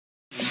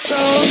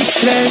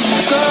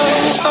let's go.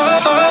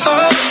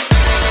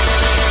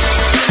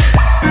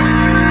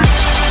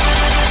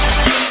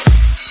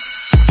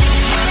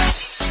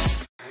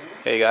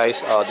 Hey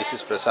guys, this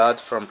is Prasad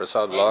from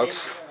Prasad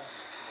Vlogs.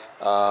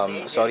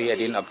 Sorry I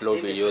didn't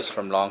upload videos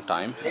from long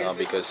time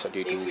because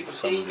due to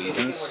some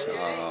reasons.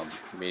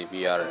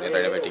 We are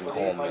renovating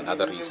home and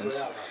other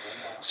reasons.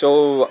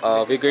 So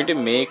we're going to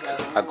make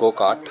a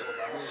go-kart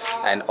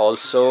and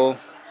also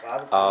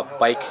a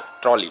bike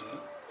trolley.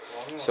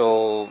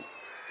 So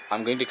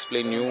I'm going to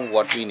explain you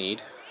what we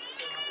need.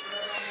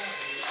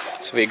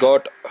 So we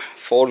got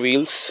 4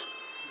 wheels,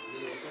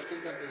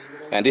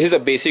 and this is a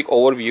basic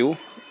overview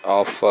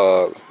of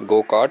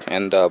go-kart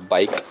and the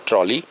bike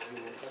trolley.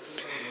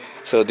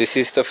 So this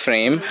is the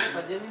frame,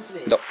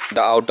 the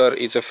outer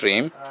is a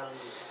frame,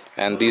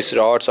 and these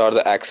rods are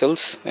the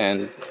axles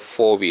and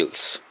 4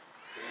 wheels.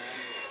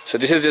 So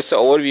this is just the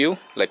overview,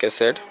 like I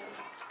said,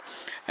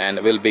 and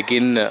we'll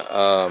begin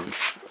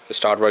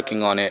start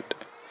working on it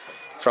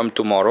from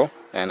tomorrow,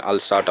 and I'll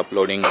start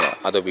uploading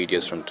other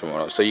videos from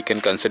tomorrow. So you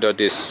can consider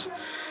this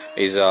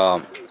is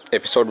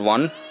episode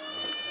 1.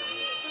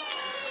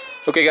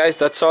 Okay guys,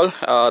 that's all.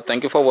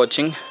 Thank you for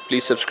watching.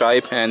 Please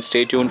subscribe and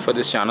stay tuned for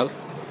this channel.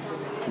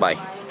 Bye.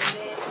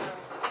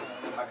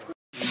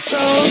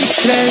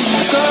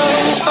 Let's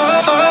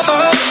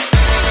go.